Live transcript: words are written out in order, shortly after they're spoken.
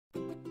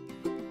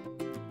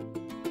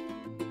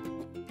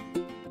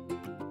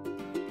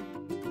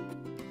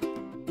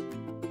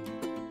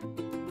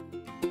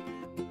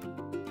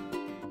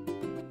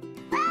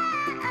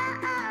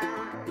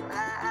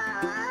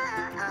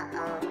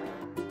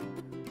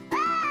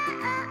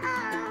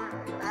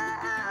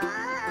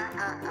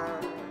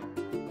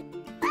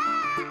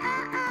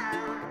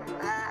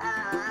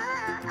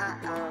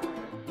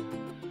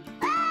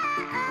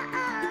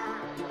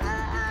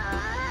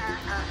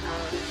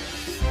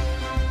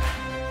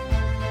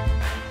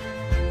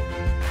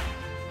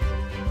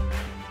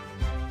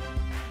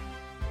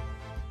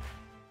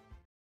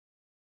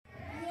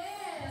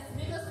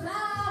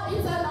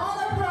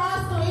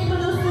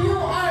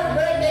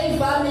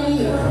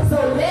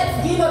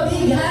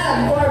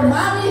for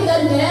Mommy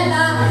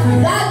Daniela,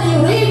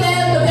 Daddy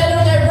Raven, together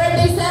with their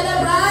birthday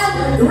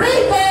celebrant,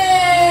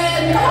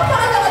 Raven!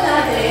 Kapapaka naman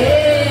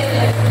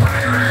natin!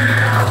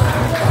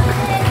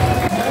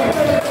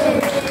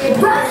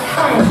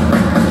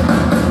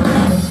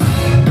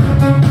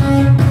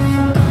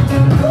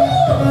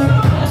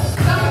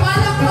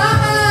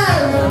 Kapalakpakan!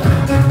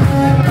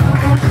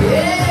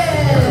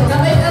 Yes!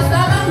 Kamay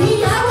kasamang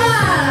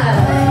hiyawan!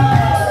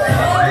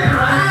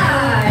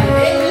 Alright!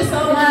 Thank you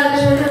so much!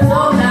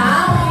 So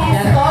now,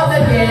 and all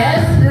the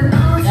guests,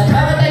 at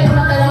bago tayo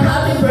kumanta ng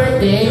happy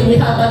birthday, we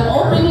have an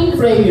opening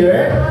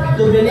prayer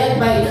to be led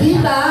by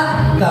Tita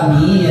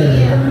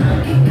Camille.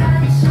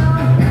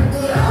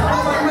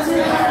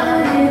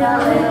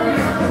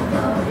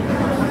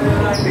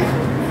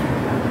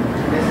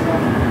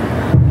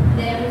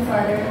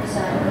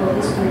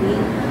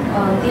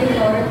 Dear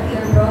Lord, we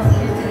are brought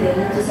here today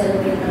to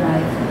celebrate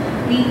life.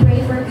 We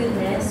pray for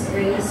goodness,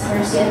 grace,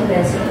 mercy, and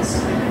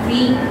blessings.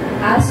 We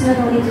ask not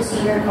only to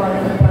see your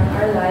calling upon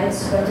our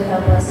lives, but to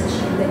help us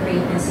achieve the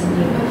greatness in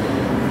you.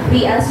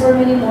 We ask for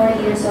many more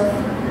years of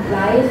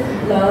life,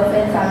 love,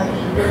 and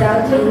family.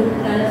 Without you,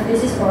 none of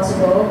this is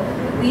possible.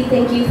 We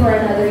thank you for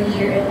another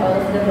year and all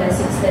of the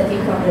blessings that you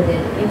come with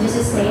it. In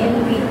Jesus'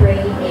 name, we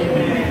pray.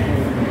 Amen.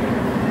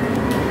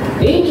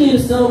 Thank you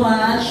so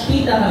much,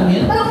 Tita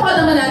Camille.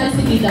 Palakpakan naman natin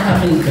si Tita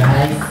Camille,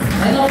 guys.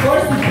 And of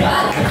course, si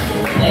God.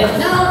 And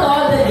now, to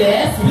all the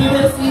guests, we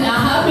will sing a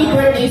happy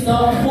birthday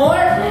song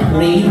for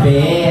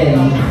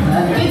Raven.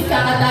 Kids,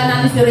 kakataan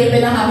natin si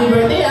Raven ng happy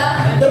birthday,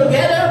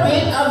 together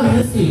with a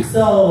music.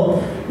 So,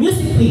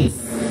 music please.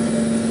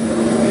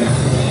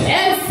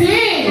 And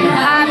sing!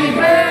 Happy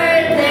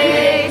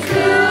birthday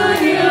to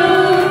you!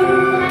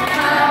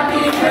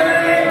 Happy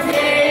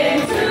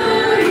birthday to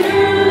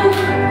you!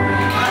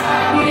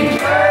 Happy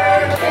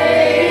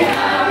birthday!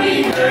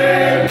 Happy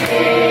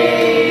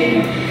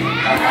birthday!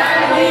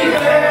 Happy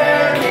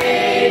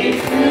birthday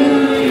to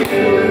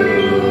you!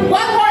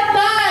 One more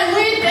time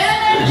with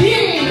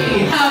energy!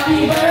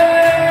 Happy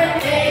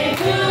birthday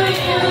to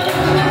you!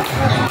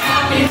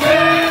 Happy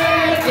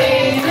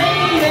birthday,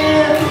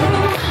 Raven!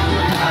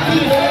 Happy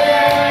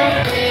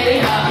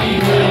birthday, happy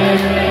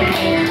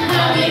birthday,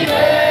 happy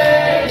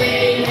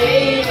birthday,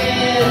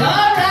 Raven!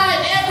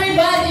 Alright,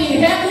 everybody,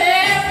 hip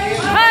hip!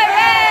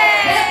 Hooray!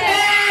 Hip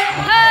hip!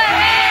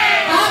 Hooray!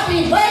 Happy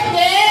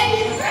birthday,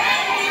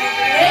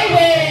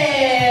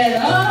 Raven!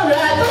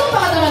 Alright,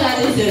 tulungan naman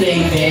natin si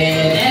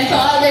Raven. And to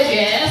all the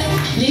guests,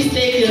 please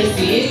take your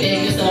seat.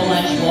 Thank you so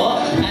much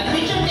po. And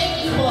picture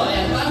taking po,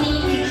 and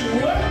family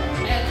picture.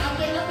 And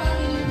after the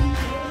family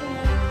picture,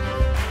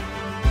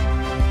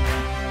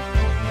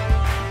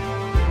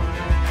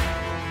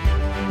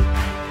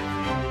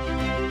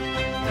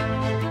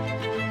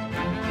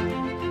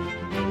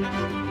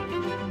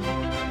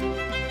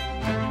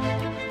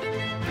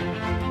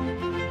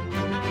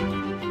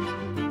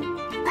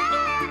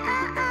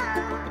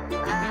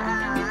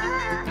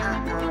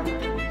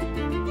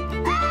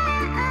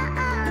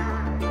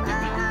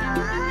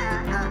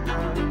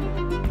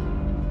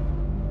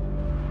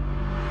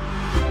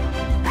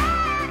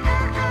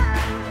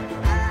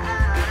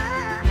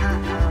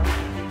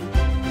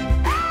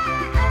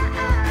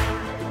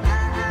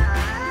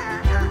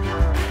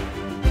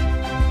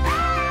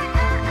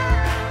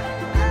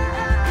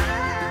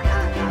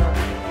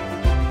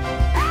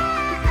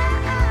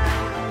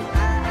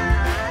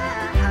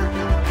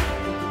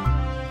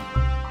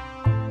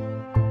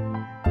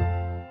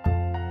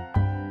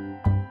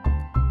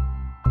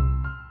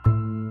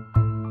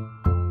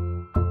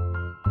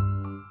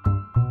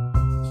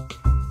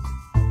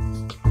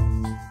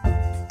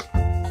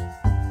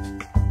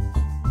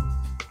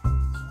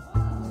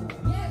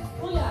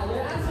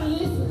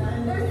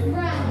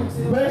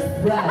 first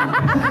brand.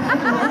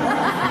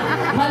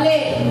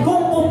 Mali,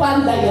 Kung Fu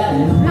Panda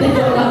yan.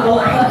 Joke lang po.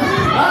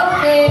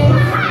 Okay,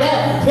 the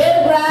first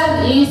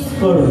brand is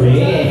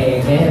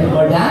correct. And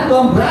for that,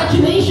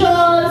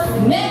 congratulations!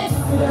 Next,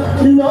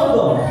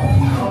 logo.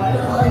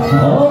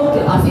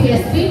 Okay,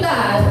 sige,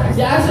 Tita.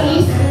 The answer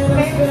is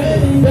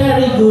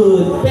very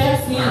good.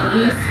 Pepsi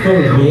is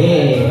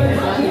correct.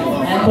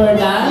 And for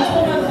that,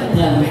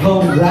 yan,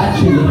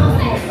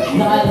 congratulations.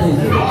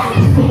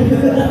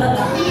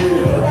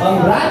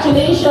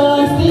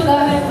 Congratulations, Tita!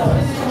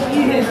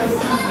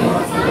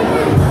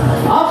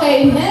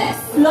 Okay,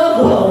 next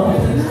logo.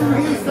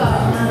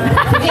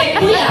 Okay,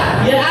 Kuya,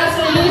 your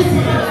answer is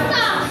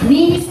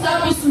mini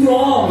stop is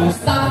wrong.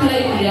 Stop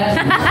like yan.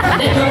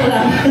 Joke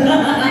lang.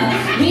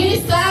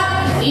 Mini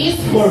stop is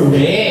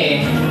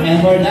correct.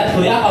 And for that,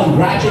 Kuya,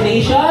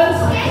 congratulations.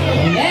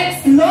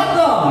 Next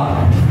logo.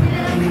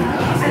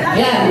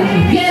 Yan.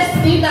 Yes,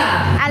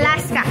 Tita.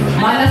 Alaska.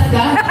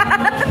 Alaska?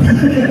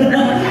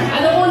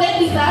 Ano ulit,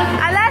 Tita?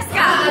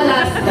 Alaska.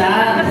 Alaska.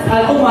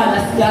 Ako,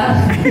 Alaska.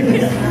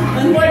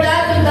 And for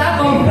that, Tita,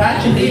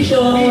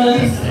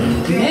 congratulations.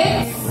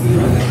 Next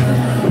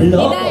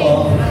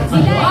logo.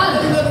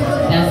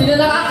 Yan, sino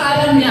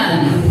nakakaalam yan?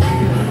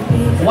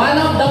 One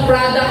of the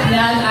product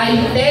niyan ay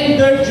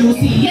tender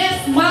juicy.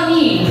 Yes,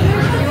 Mommy!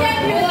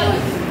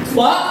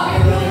 What?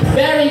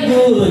 Very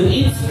good.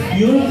 It's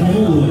pure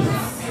good.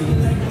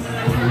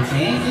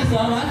 Thank you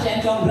so much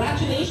and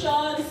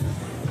congratulations.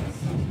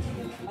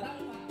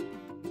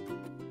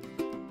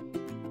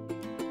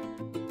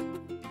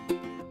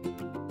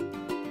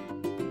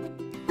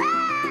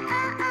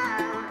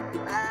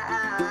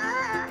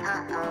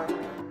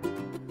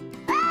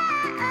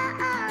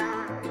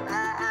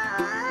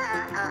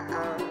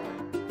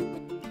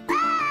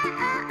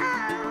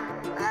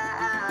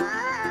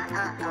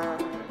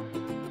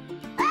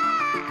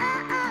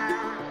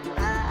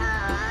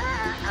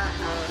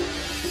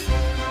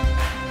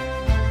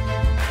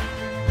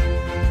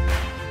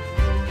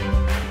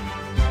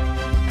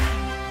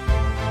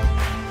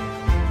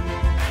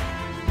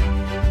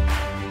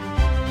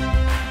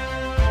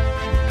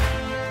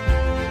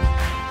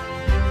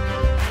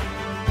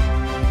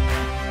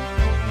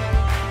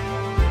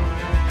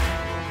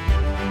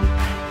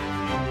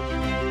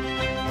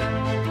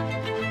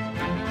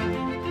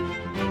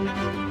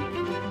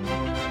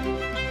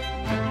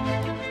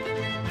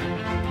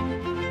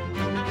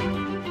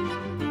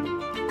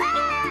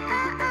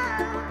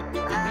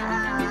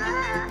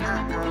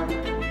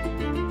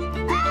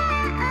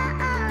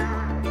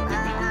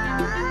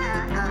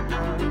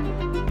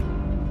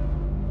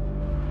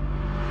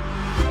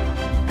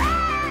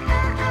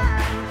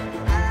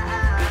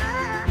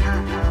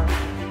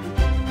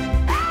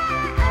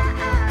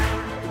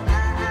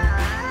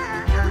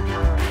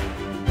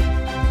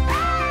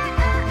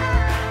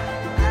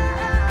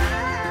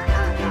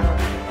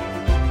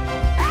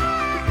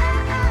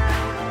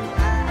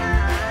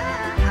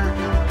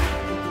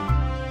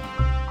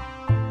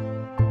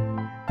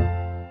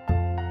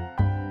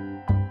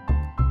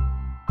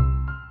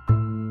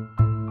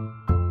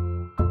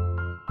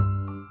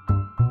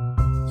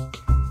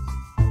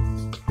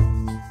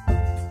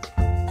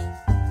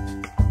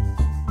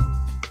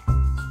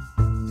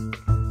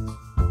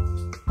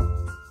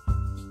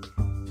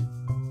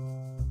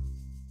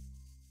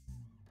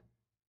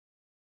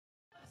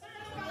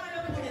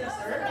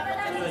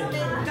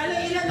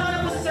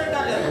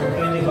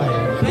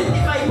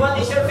 What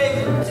is your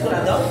favorite?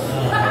 Sigurado?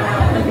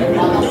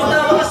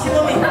 Tumawa kasi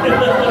mo eh.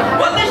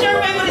 What is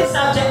your favorite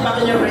subject back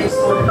in your grade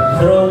school?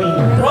 Drawing.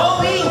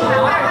 Drawing!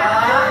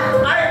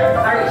 Art!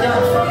 Art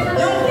yun.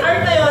 Yung art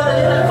na yun,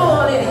 alam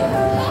mo ano yun eh?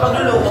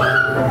 Pagluluto.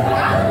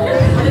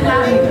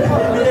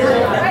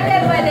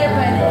 Pwede.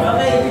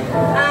 Okay.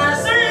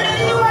 Sir,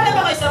 naniniwala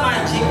ba kayo sa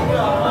magic?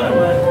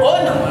 Oo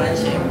naman,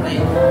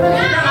 syempre.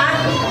 Naman?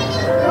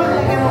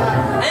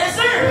 Ayan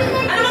sir,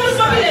 ano ba mas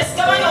mabilis?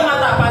 Kamay o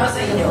mata para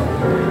sa inyo?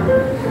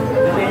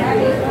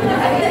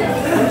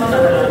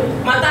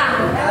 Mata.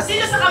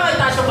 Sino sa kamay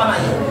taas yung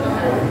kamay?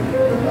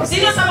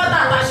 Sino sa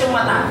mata taas yung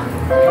mata?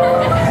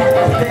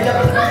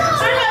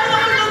 Sir, meron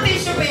naman yung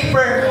tissue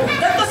paper.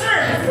 Ganito sir,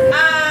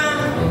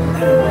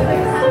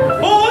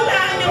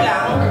 buhulaan nyo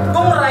lang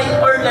kung right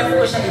or left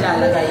ko siya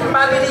ilalagay.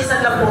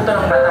 Pabilisan lang po ito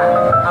ng mata.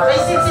 Okay,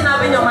 since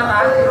sinabi nyo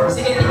mata,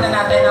 sige tignan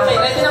natin. Okay,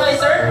 ready na kayo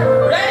sir?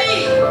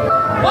 Ready!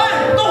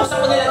 1, 2, saan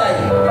ko nilagay?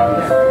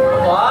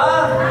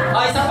 Wow!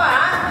 Okay, isa pa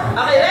ha?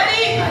 Okay,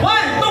 ready?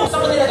 1, 2,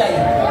 saan ko nilagay?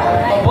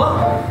 Opo?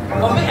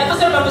 Ito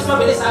sir, mas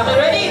mabilis. Okay,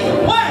 ready?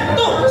 1,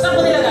 2, saan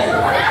ko nilagay?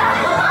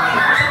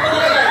 Saan ko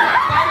nilagay?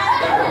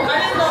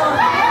 Kanan to.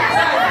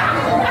 Saan?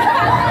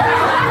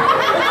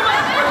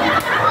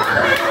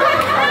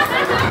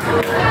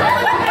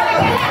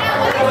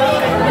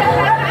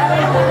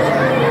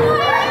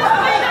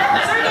 Okay,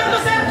 sir, ganito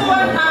sir, kuha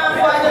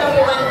nyo lang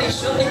po kayong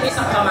tissue, take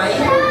isang kamay.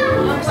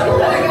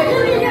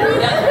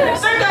 Yan.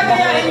 Sir,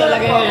 gagayahin nyo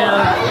lang po.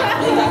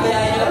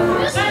 Gagayahin nyo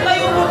lang. Sir,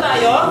 tayo po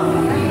tayo.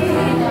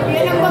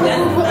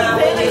 Yan.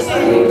 Okay,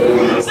 Jason.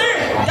 Sir,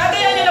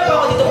 gagayahin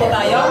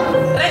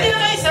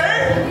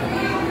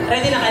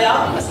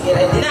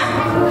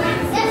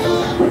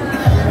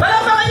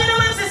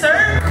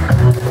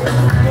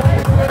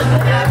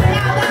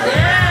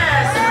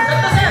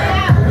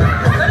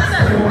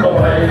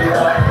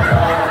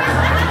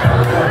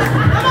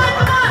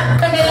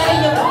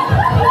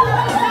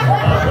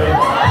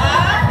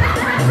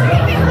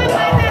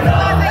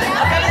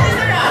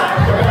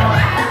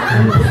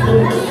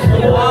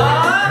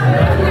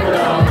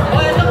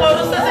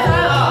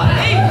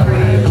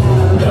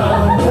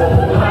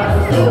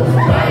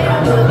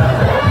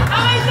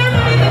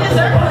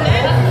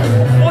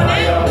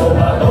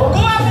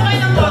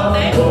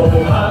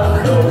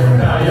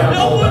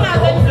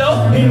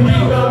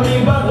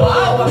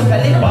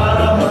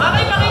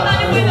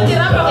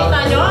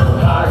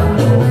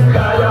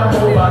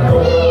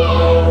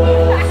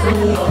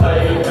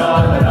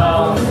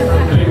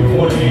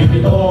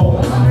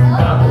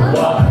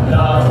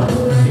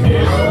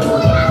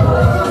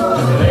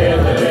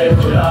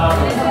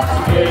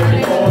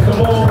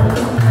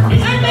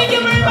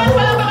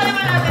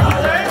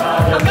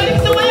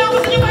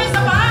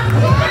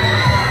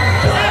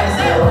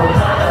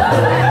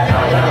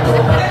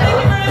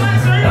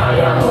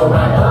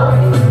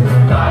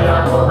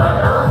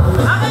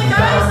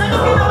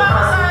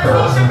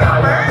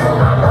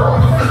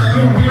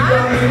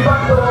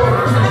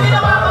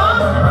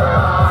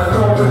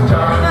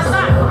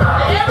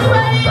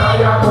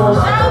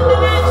Shout the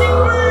magic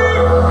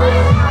word!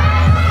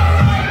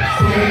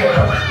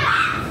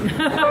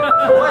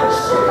 Watch!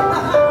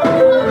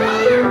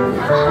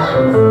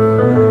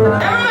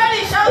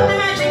 Everybody, shout the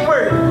magic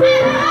word!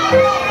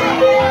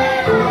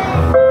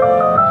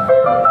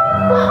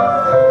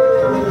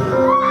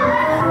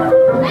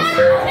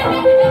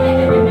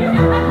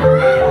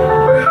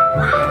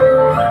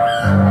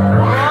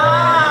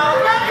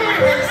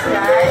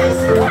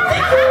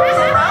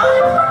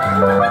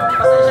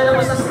 Pasensya na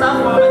po sa staff,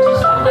 mga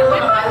magician ko na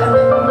makalam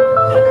eh.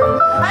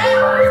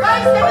 Ayun,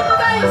 guys, ganito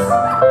guys!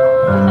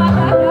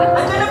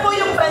 Andun na po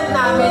yung friend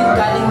namin,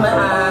 galing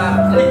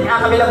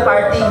kabilang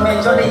party,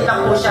 medyo late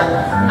lang po siya.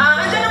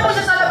 Andun na po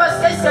siya sa labas,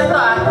 guys,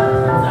 ganito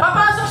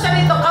papasok siya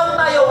rito, count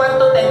tayo 1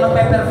 to 10,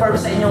 magpe-perform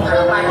sa inyong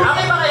harapan.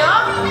 Okay ba kayo?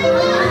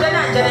 Andyan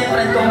na yung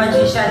friend kong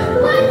magician.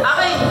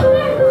 Okay,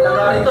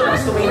 laga rito,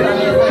 next to me lang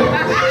yun.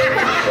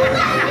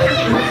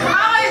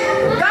 Okay,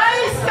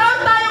 guys,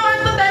 count tayo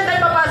 1 to 10, tayo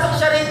papasok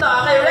siya rito.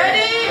 Okay,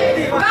 ready?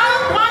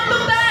 Count 1 to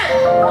 10!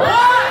 1,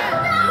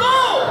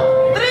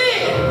 2,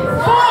 3,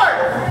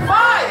 4,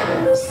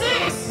 5,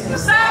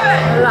 6,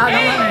 7,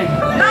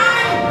 8,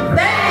 9, 10.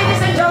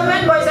 Ladies and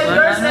gentlemen, boys and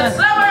girls, let's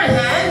clap our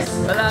hands.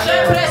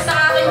 Siyempre sa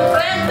aking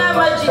friend na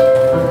magic.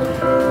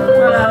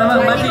 Wala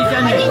naman,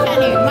 magician eh.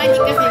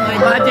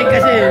 Magic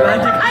kasi,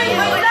 magic. Ay,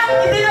 wait lang,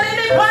 hindi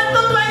narinig. 1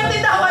 to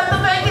 20 daw, 1 to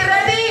 20,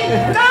 ready?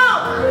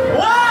 Count!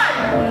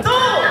 1, 2,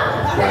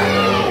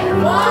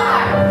 3, 4,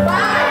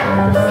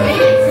 5,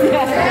 6,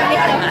 7,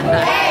 8,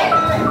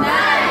 9,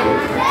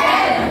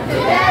 10,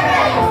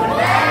 11,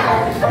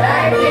 12,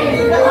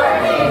 13,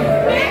 14,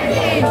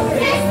 15,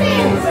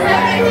 16,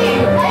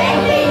 17,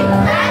 18,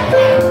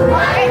 19,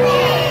 20.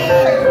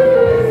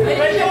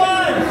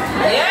 21!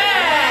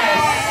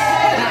 Yes!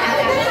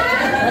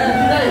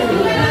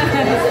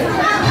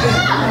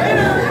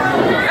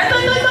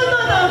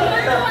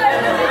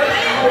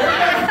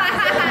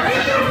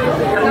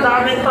 Ang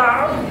daming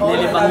tao.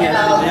 Nilipang yan.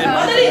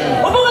 Madali!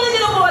 Upo ka lang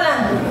din, upo ka lang.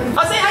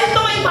 Say hi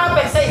to my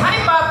puppet. Say hi,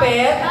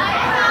 puppet.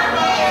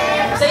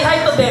 Say hi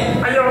to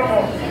them.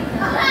 Ayoko.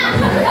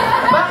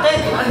 Bakit?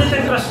 Andito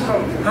yung crush ko.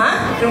 Ha?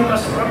 Yung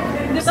crush ko.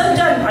 Saan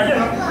dyan?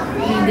 Ayun o.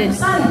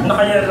 Saan?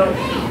 Nakayelo.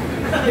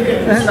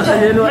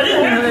 Nakayelo.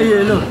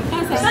 Nakayelo.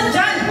 Saan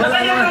dyan?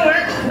 Nakayelo nga.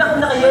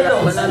 Nakayelo.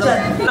 Saan dyan?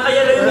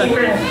 Nakayelo yung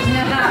maker.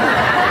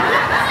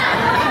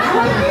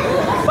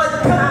 Ba't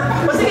ka?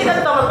 O sige,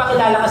 ganito,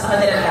 magpakilala ka sa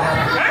kanilang lahat.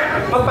 Ha?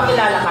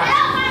 Magpakilala ka.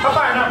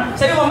 Paano?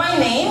 Sabi mo, my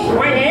name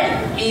My name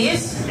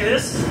is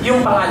is yung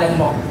pangalan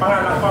mo.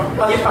 pangalan ko.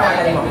 Yung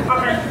pangalan mo.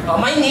 Okay. Oh,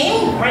 my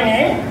name My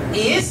name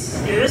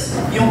is is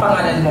yung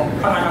pangalan mo.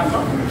 pangalan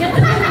ko.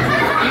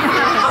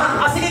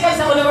 Sige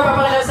guys, ako na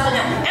mapapakilala sa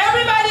kanya.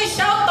 Everybody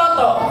shout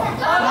Toto!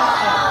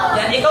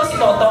 Yan, ikaw si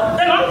Toto.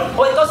 Ano?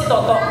 O ikaw si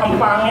Toto. Ang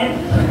pangit.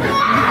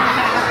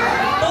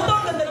 Toto,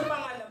 ang ganda ng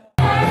pangalan mo.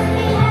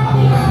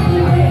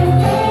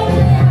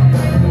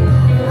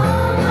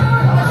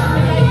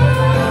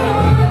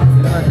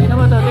 Tingnan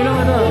mo to, tingnan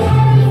mo to.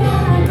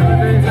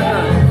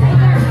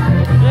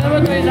 Tingnan mo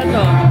to, isa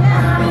to.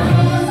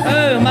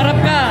 Marap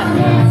ka.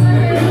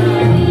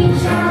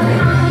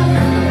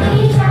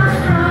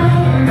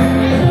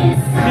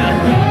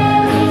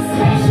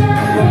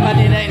 Kung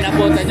kanina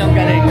inabutan yung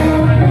galing.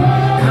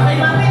 Okay,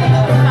 mami, dito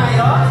po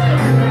tayo.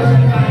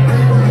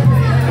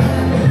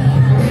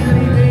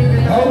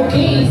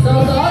 Okay, so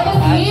to all the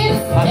kids,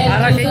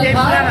 Para and si to James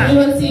Bob, lang, we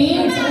will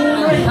sing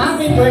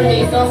happy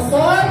birthday song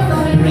for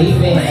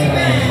Raven.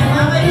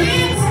 Okay,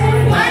 kids,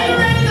 are you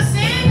ready to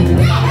sing?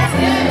 Yes.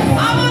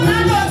 How about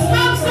adults?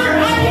 Monster,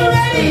 are you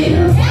ready?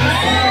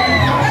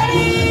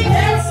 Ready,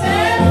 get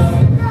set,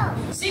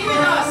 sing with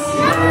us.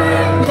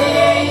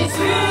 Day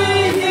to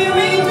you,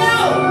 we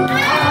know.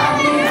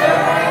 Happy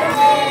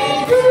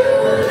birthday to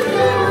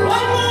you.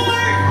 One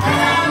more.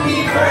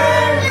 Happy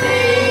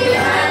birthday,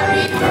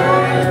 happy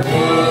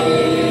birthday.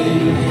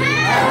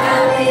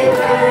 Happy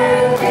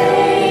birthday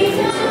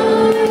to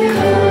you.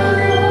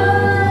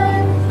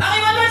 Okay,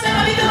 one more time.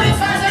 A little bit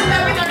faster,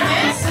 clapping our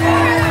hands.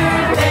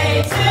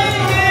 Birthday to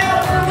you.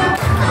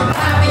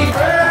 Happy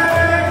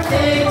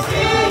birthday to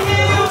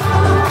you.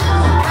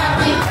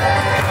 Happy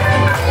birthday,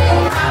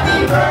 happy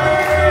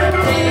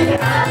birthday,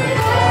 happy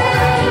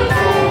birthday.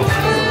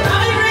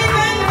 Okay,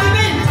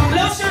 Raven,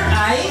 close your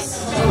eyes,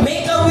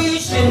 make a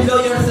wish, and blow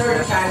your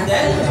third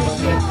candle.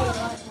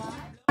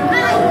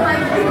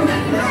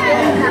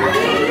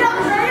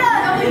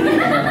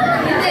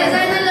 Hindi,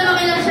 sana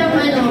lumaki lang siyang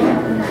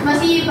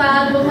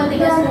masipag, huwag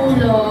matigas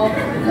ulo,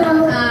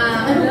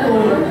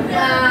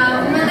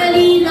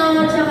 matalino,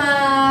 tsaka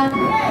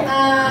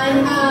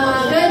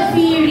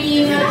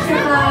God-fearing, at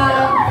tsaka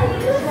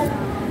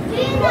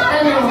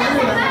ano ba?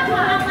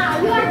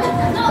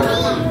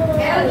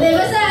 Hindi,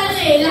 basta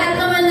lahat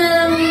naman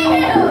ng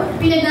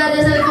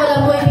pinagdadasal ko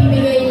lang po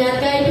ibibigay niya.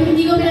 Kahit yung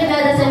hindi ko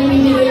pinagdadasal,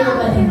 ibibigay ko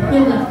pa din.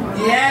 Yun lang.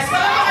 Yes,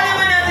 palamakan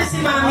naman natin si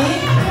Mami.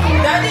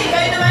 Daddy,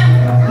 kayo naman,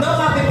 no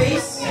copy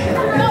paste.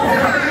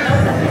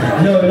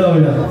 Hello.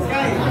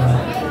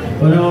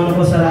 Una-una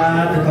po sa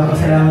lahat,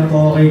 nagpapasalamat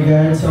po kay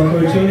God sa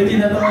opportunity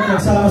na to.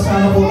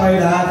 Nagsama-sama po tayo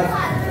lahat.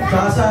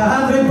 Sa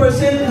 100%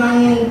 ng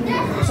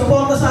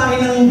suporta sa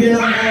akin ng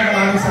bilang ko,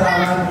 maraming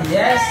salamat.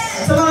 Yes!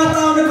 Sa mga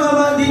tao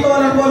nagmamahal dito,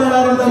 alam ko,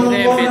 nararamdaman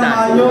ko na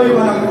mahal nyo yung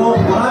anak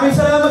ko. Maraming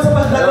salamat sa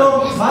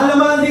pagdalo. Mahal na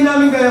mahal din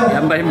namin kayo.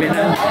 Yan ba yung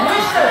bilang?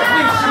 Wish!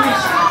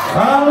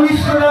 Ang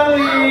wish ko lang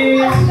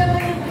is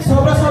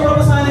sobra-sobra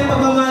pa sana yung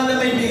pagmamahal na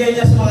may bigay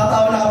niya sa mga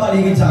tao na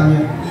kapaligid sa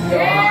kanya.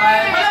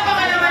 Yan!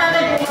 Palakpakan naman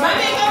natin.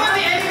 Mami, ikaw ba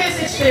may any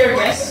message to your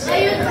guests?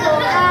 Ayun po,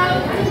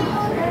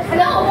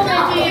 alam ko po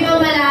medyo iba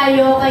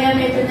malayo, kaya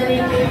medyo na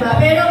rin iba.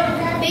 Pero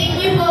thank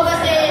you po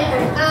kasi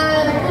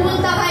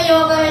pumunta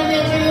kayo kahit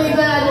medyo yung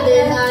iba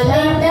din,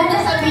 lahat na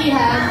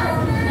nasabihan.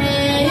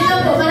 Yun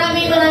lang po,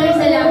 maraming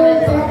salamat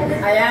po.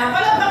 Ayan,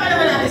 palakpakan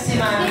naman natin si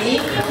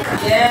Mami.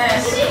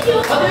 Yes! Thank you.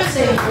 What do you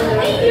say?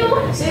 Thank you.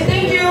 Say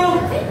thank you!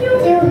 Thank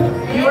you.